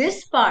just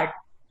this part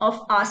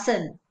of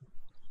asana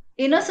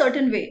in a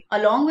certain way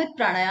along with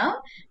pranayama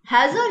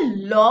has a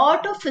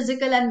lot of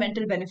physical and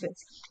mental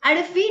benefits. And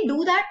if we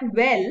do that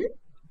well,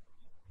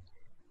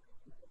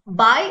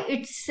 by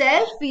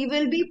itself we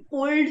will be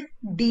pulled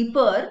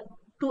deeper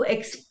to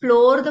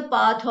explore the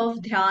path of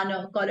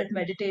dhyana, call it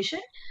meditation,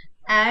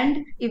 and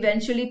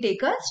eventually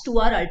take us to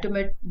our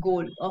ultimate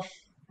goal of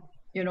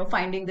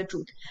finding the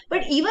truth.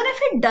 But even if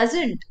it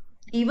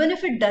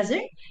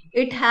doesn't,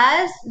 it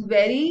has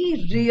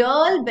very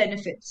real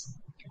benefits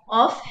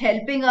of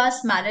helping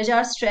us manage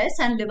our stress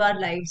and live our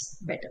lives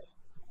better.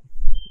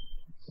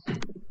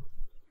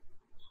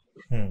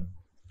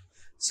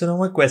 So now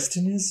my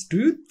question is, do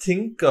you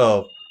think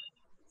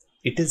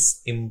it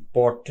is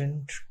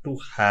important to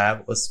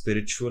have a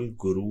spiritual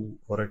guru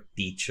or a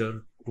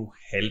teacher to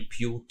help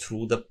you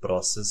through the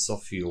process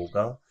of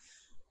yoga?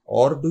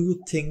 or do you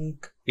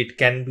think it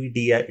can be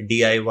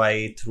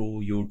DIY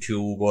through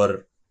YouTube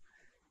or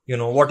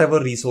whatever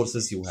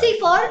resources you have? See,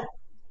 for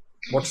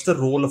What's the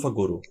role of a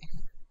guru?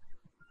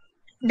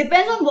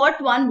 depends on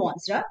what one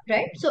wants,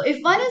 right? So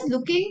if one is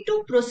looking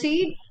to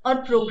proceed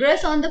or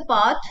progress on the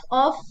path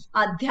of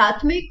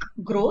adhyatmic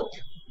growth,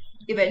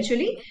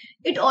 eventually,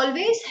 it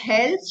always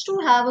helps to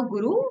have a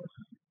guru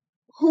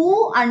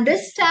who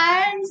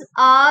understands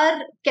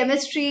our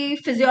chemistry,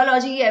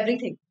 physiology,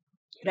 everything,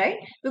 right?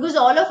 Because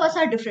all of us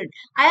are different.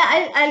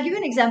 I'll give you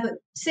an example.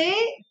 Say,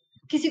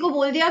 किसी को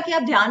बोल दिया कि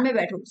आप ध्यान में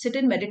बैठो, sit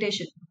in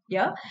meditation.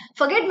 Yeah,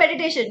 forget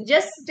meditation.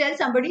 Just tell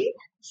somebody,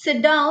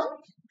 sit down,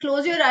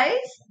 close your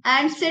eyes,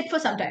 and sit for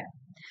some time.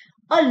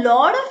 A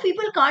lot of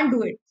people can't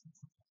do it.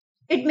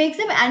 It makes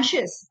them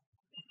anxious,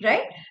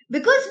 right?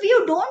 Because we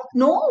don't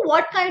know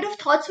what kind of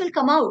thoughts will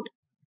come out.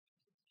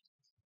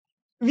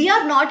 We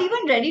are not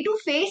even ready to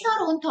face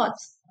our own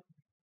thoughts.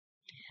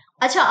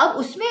 अच्छा, अब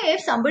उसमें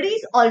if somebody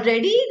is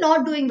already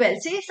not doing well,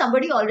 say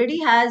somebody already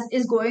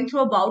is going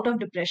through a bout of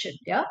depression,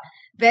 yeah,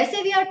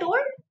 वैसे we are told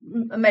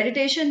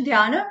meditation,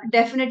 dhyana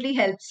definitely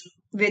helps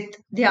with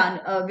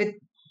dhyan,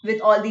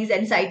 with all these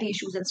anxiety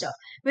issues and stuff,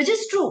 which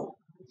is true.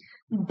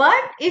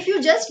 But if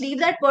you just leave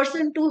that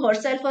person to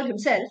herself or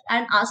himself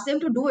and ask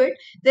them to do it,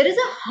 there is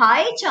a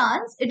high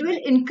chance it will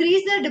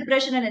increase their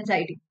depression and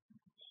anxiety,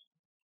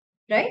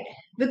 right?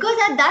 Because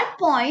at that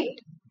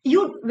point,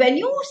 when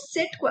you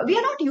sit, we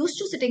are not used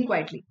to sitting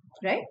quietly,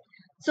 right?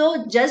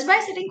 So just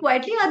by sitting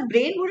quietly, our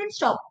brain wouldn't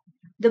stop.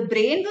 The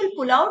brain will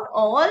pull out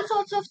all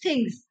sorts of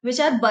things which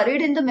are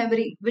buried in the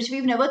memory, which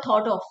we've never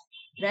thought of,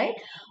 right?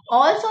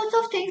 All sorts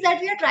of things that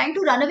we are trying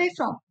to run away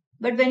from.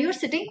 But when you're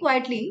sitting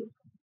quietly,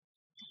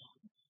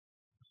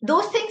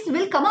 those things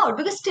will come out,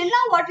 because till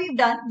now what we've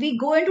done, we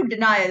go into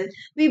denial,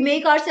 we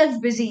make ourselves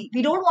busy,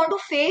 we don't want to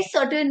face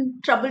certain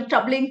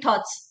troubling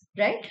thoughts,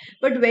 right?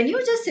 But when you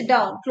just sit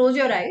down, close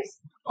your eyes,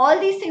 all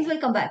these things will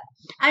come back.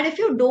 And if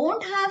you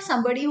don't have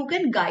somebody who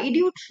can guide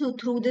you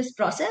through this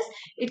process,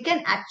 it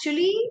can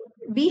actually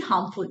be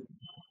harmful.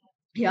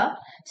 Yeah.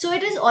 So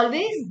it is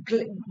always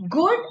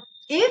good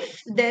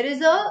if there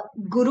is a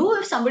guru,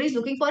 if somebody is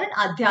looking for an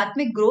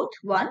adhyatmic growth,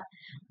 one,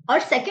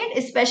 or second,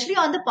 especially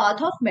on the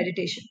path of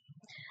meditation.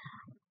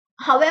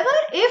 However,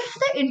 if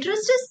the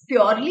interest is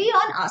purely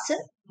on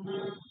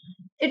asana,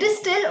 it is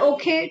still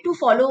okay to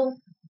follow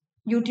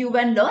YouTube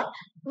and learn.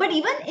 But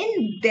even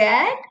in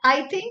that,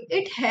 I think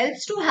it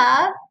helps to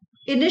have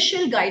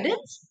initial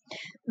guidance,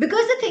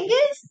 because the thing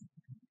is,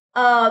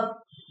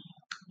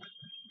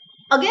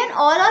 again,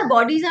 all our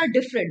bodies are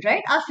different,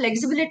 right? Our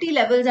flexibility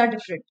levels are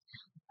different.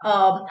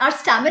 Our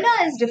stamina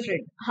is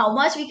different. How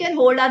much we can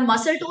hold, our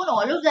muscle tone,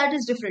 all of that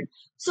is different.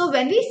 So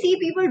when we see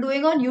people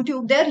doing on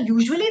YouTube, they're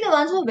usually the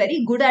ones who are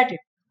very good at it,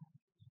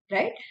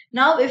 right?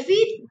 Now, if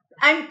we,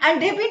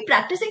 and they've been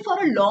practicing for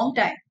a long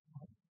time.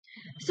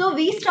 So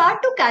we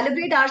start to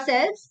calibrate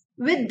ourselves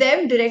with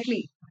them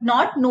directly,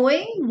 not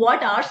knowing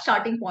what our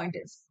starting point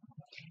is.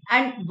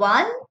 And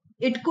one,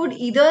 it could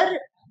either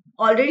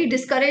already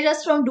discourage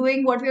us from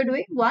doing what we are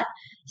doing. One.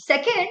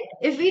 Second,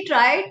 if we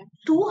try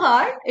too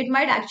hard, it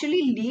might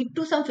actually lead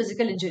to some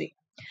physical injury.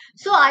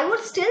 So I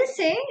would still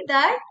say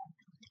that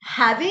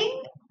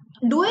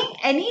doing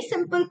any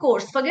simple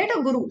course, forget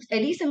a guru,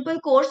 any simple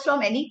course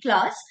from any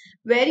class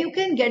where you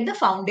can get the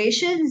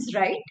foundations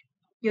right,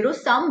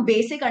 some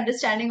basic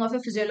understanding of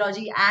your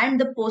physiology and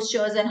the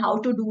postures and how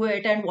to do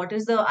it and what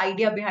is the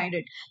idea behind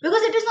it.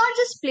 Because it is not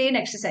just plain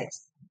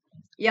exercise.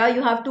 Yeah,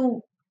 you have to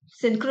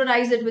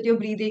synchronize it with your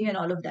breathing and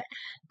all of that.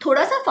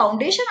 Thoda sa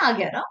foundation aa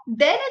gaya na,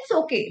 then it's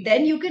okay.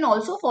 Then you can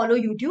also follow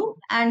YouTube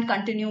and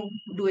continue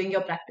doing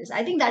your practice.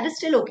 I think that is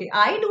still okay.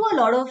 I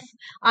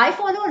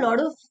follow a lot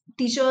of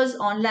teachers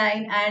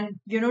online and,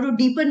 to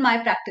deepen my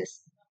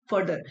practice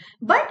further.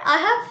 But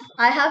I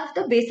have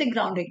the basic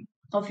grounding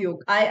of yoga.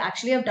 I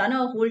actually have done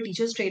a whole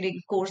teacher's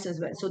training course as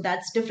well. So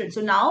that's different.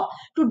 So now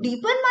to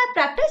deepen my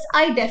practice,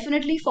 I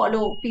definitely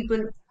follow people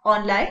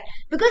online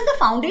because the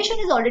foundation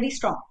is already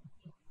strong.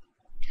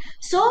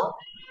 So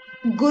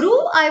guru,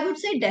 I would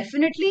say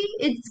definitely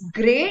it's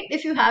great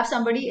if you have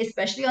somebody,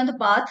 especially on the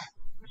path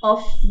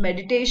of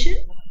meditation.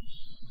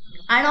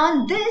 And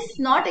on this,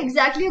 not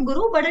exactly a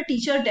guru, but a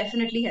teacher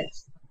definitely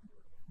helps.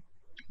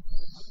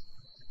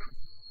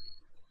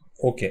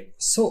 Okay.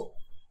 So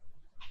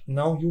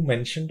now you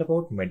mentioned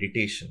about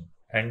meditation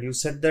and you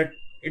said that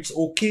it's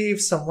okay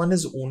if someone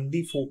is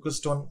only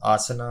focused on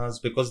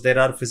asanas because there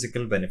are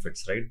physical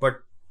benefits, right?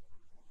 But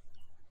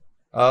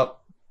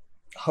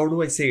how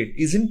do I say it?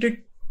 Isn't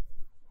it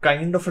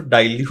kind of a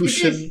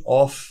dilution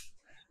of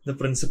the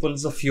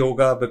principles of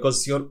yoga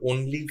because you're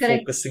only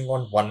focusing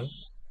on one,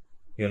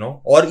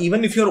 or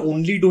even if you're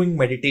only doing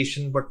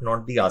meditation but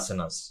not the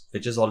asanas,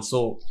 which is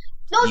also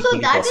equally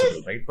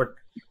possible, right? But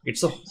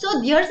it's so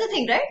here's the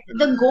thing, right?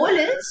 The goal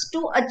is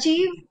to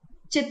achieve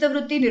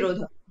chittavritti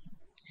nirodha.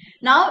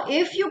 Now,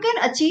 if you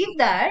can achieve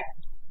that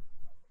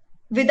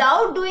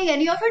without doing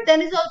any of it,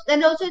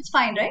 then also it's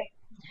fine, right?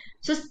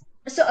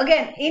 So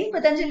again, in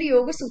Patanjali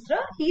Yoga Sutra,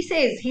 he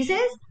says,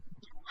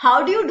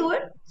 How do you do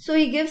it? So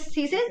he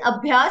says,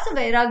 Abhyasa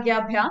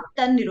Vairagyabhyam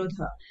Tan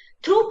Nirodha.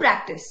 Through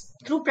practice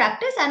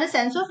and a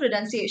sense of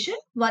renunciation,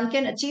 one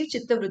can achieve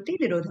Chitta Vritti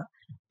Nirodha.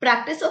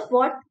 Practice of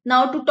what?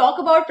 Now, to talk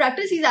about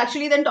practice, he's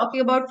actually then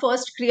talking about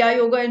first Kriya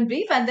Yoga in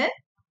brief and then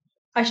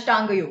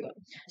Ashtanga Yoga.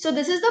 So,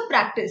 this is the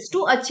practice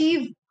to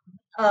achieve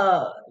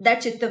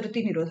that Chitta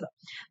Vritti Nirodha.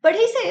 But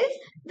he says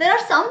there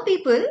are some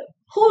people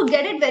who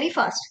get it very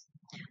fast.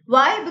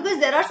 Why? Because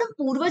there are some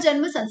Purva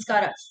Janma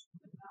Sanskaras.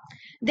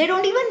 They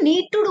don't even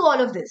need to do all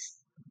of this.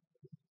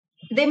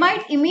 They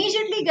might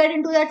immediately get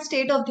into that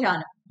state of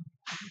dhyana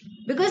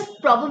because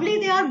probably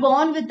they are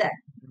born with that.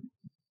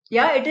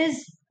 Yeah, it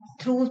is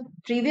through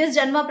previous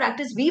Janma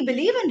practice. We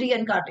believe in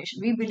reincarnation.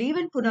 We believe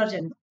in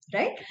Punarjanma,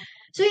 right?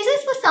 So he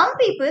says for some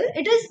people,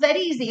 it is very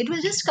easy. It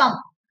will just come.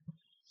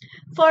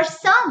 For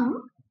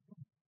some,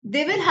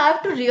 they will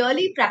have to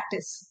really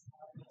practice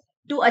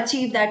to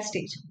achieve that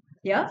stage.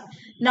 Yeah.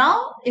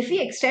 Now, if we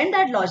extend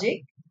that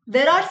logic,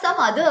 there are some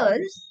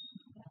others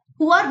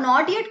who are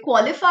not yet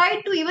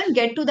qualified to even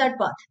get to that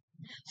path.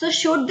 So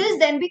should this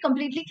then be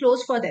completely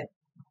closed for them?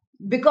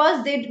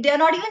 Because they are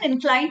not even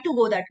inclined to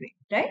go that way,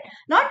 right?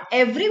 Not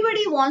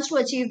everybody wants to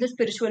achieve the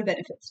spiritual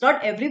benefits.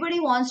 Not everybody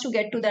wants to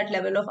get to that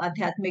level of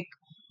adhyatmic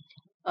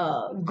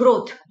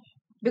growth.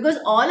 Because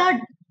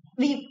our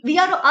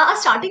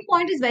starting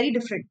point is very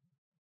different.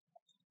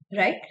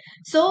 Right?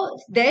 So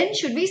then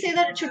should we say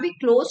that it should be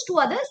close to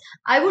others?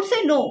 I would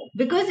say no.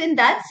 Because in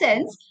that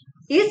sense,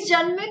 इस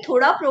जन्म में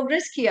थोड़ा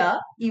progress किया,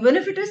 even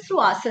if it is through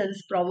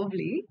asanas,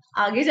 probably,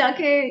 आगे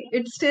जाके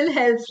it still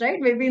helps, right?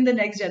 Maybe in the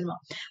next janma.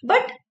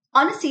 But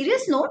on a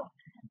serious note,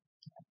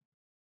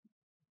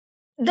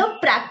 the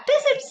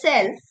practice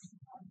itself,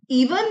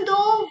 even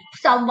though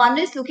someone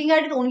is looking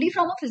at it only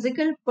from a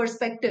physical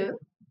perspective,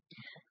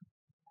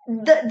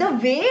 the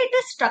way it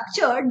is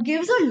structured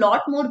gives a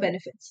lot more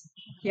benefits.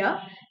 Yeah,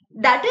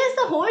 that is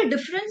the whole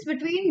difference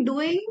between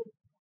doing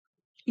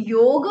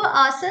yoga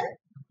asana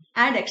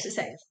and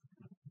exercise.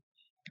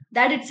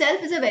 That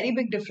itself is a very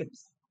big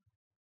difference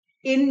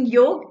in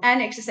yoga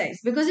and exercise.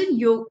 Because in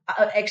yoga,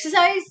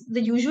 exercise, the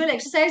usual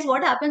exercise,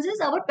 what happens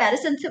is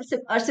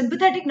our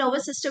sympathetic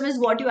nervous system is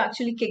what you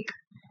actually kick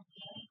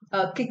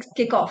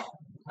off,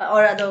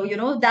 or other,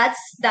 that's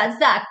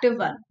the active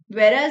one.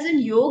 Whereas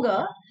in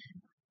yoga,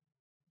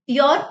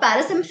 your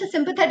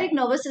parasympathetic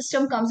nervous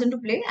system comes into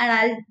play, and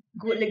I'll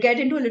get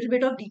into a little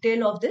bit of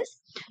detail of this.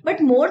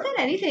 But more than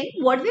anything,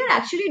 what we are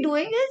actually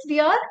doing is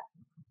we are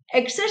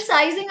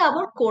exercising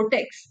our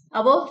cortex,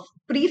 our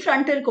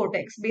prefrontal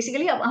cortex.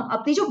 Basically,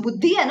 अपनी जो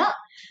बुद्धि है ना,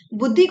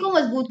 बुद्धि को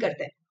मजबूत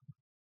करते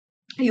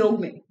हैं योग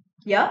में.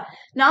 Yeah.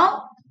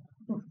 Now,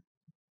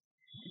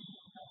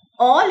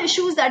 all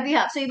issues that we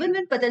have. So even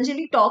when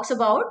Patanjali talks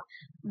about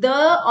the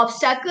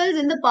obstacles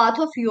in the path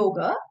of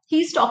yoga,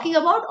 he's talking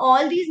about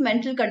all these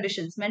mental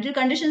conditions. Mental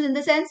conditions in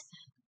the sense,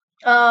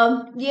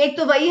 ये एक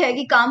तो वही है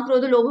कि काम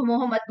क्रोध लोभ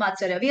मोह मत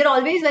मात्सर्य. We are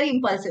always very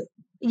impulsive.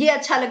 ये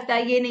अच्छा लगता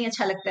है, ये नहीं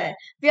अच्छा लगता है.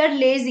 We are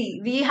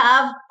lazy. We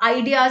have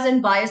ideas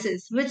and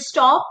biases which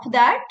stop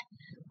that,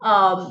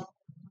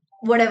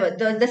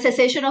 the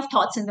cessation of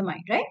thoughts in the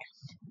mind, right?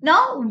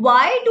 Now,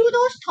 why do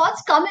those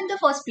thoughts come in the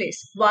first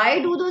place? Why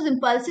do those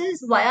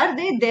impulses, why are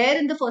they there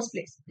in the first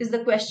place is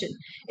the question.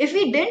 If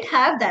we didn't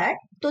have that,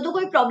 तो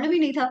कोई problem ही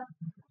नहीं था,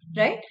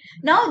 right?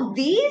 Now,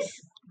 these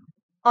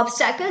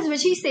obstacles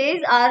which he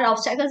says are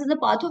obstacles in the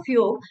path of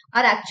yoga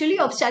are actually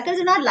obstacles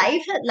in our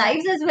lives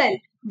as well.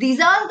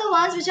 These are the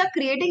ones which are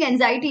creating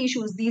anxiety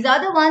issues. These are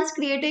the ones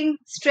creating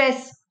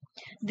stress.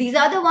 These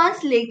are the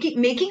ones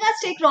making us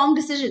take wrong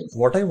decisions.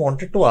 What I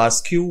wanted to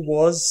ask you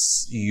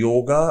was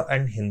yoga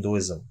and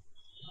Hinduism,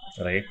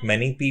 right?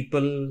 Many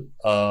people,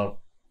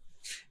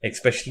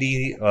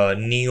 especially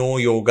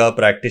neo-yoga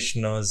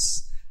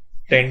practitioners,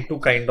 tend to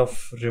kind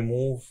of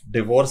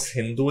divorce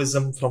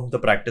Hinduism from the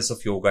practice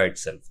of yoga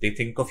itself. They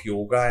think of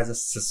yoga as a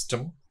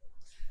system,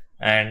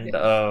 and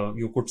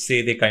you could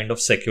say they kind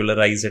of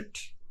secularize it,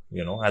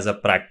 as a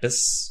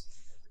practice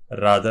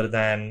rather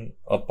than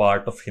a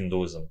part of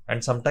Hinduism.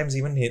 And sometimes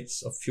even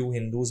a few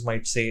Hindus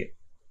might say,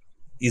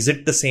 is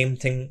it the same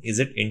thing? Is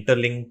it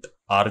interlinked?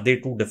 Are they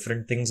two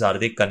different things? Are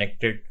they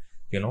connected?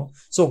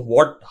 So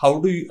how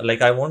do you,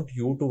 I want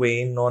you to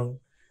weigh in on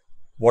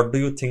what do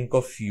you think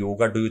of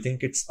yoga? Do you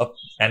think it's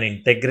an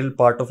integral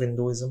part of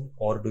Hinduism,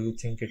 or do you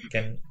think it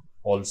can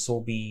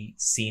also be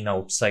seen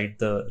outside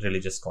the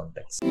religious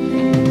context?